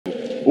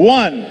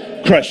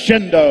1,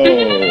 crescendo.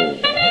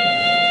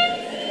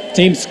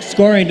 Team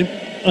scoring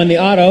on the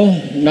auto,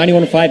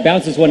 91.5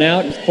 bounces one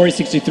out,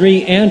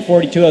 40.63 and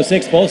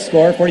 42.06 both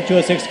score.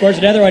 42.06 scores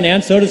another one,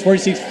 and so does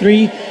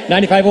 40.63.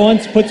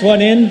 95.01 puts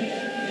one in.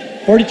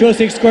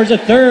 42.06 scores a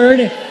third,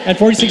 and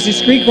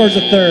 40.63 scores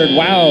a third.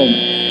 Wow.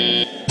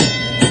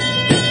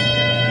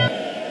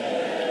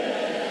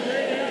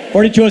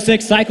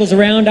 42.06 cycles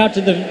around out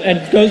to the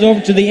and goes over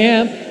to the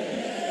amp.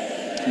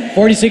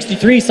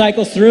 40.63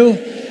 cycles through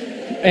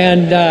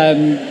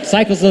and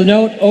cycles the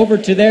note over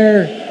to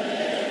their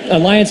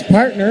alliance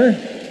partner.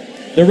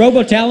 The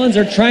RoboTalons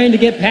are trying to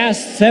get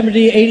past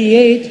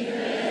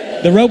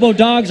 70.88. The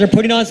RoboDogs are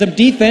putting on some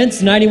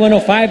defense.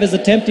 91.05 is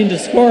attempting to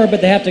score, but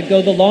they have to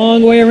go the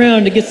long way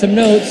around to get some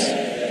notes.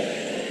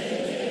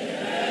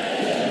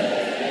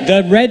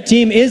 The red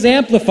team is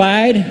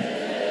amplified.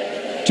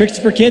 Tricks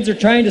for Kids are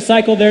trying to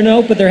cycle their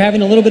note, but they're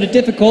having a little bit of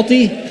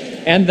difficulty.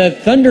 And the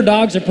Thunder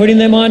Dogs are putting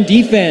them on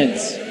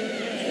defense.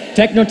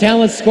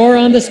 TechnoTalons score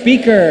on the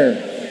speaker.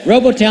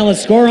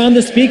 RoboTalons score on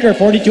the speaker.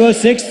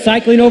 42.06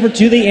 cycling over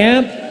to the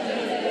amp.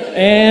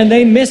 And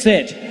they miss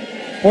it.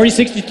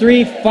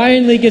 40.63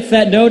 finally gets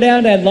that note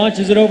out and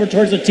launches it over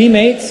towards their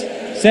teammates.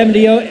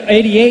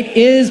 70.88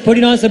 is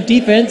putting on some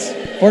defense.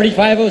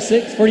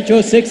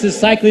 42.06 is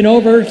cycling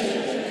over.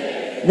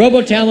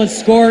 RoboTalons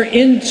score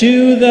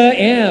into the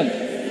amp.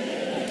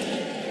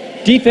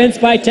 Defense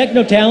by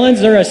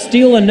TechnoTalons. They're a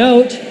steal a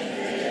note.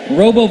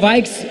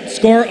 RoboVikes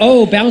score,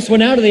 bounce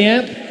one out of the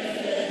amp.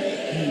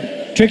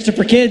 Trickster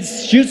for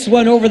Kids shoots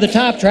one over the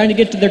top, trying to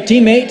get to their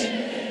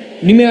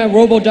teammate. Meanwhile,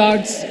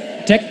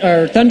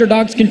 Thunder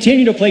Dogs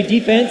continue to play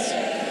defense.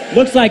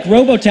 Looks like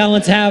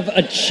RoboTalons have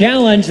a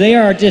challenge. They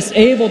are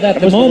disabled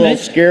at the moment. That was a little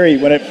scary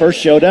when it first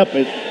showed up.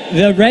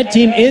 The red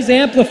team is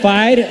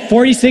amplified.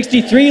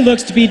 40.63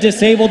 looks to be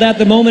disabled at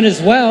the moment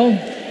as well.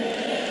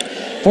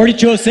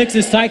 42.06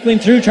 is cycling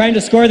through, trying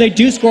to score. They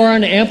do score on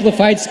an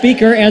amplified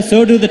speaker, and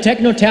so do the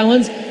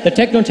TechnoTalons. The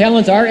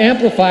TechnoTalons are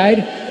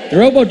amplified. The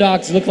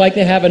RoboDogs look like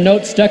they have a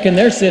note stuck in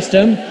their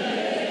system.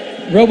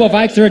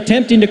 RoboVikes are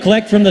attempting to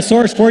collect from the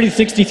source.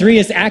 40.63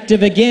 is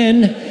active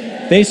again.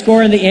 They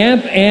score in the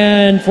amp,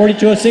 and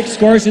 42.06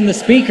 scores in the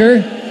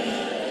speaker.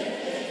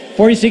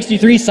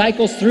 40.63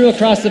 cycles through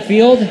across the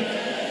field.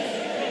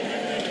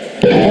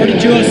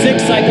 42.06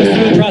 cycles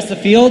through across the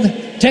field.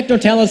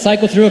 TechnoTalons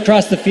cycle through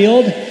across the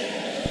field.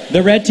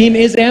 The red team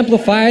is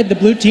amplified. The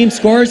blue team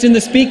scores in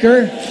the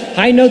speaker.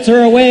 High notes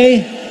are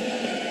away.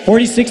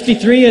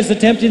 40.63 is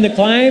attempting to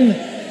climb.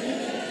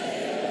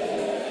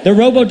 The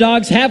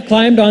RoboDogs have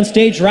climbed on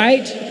stage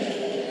right.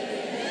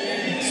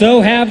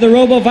 So have the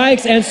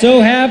RoboVikes, and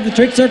so have the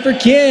Trickster for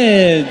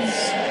Kids.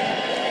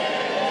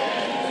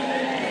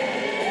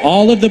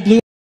 All of the Blue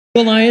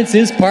Alliance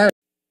is part.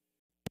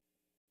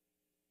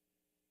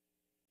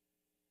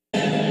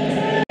 All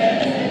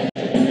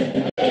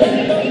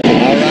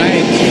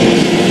right.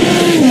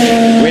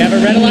 We have a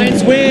Red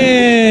Alliance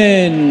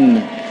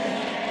win.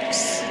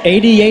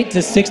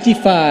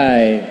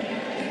 88-65.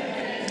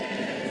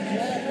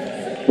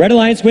 Red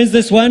Alliance wins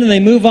this one, and they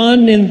move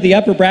on in the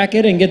upper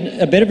bracket and get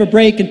a bit of a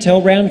break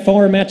until round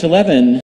 4, match 11.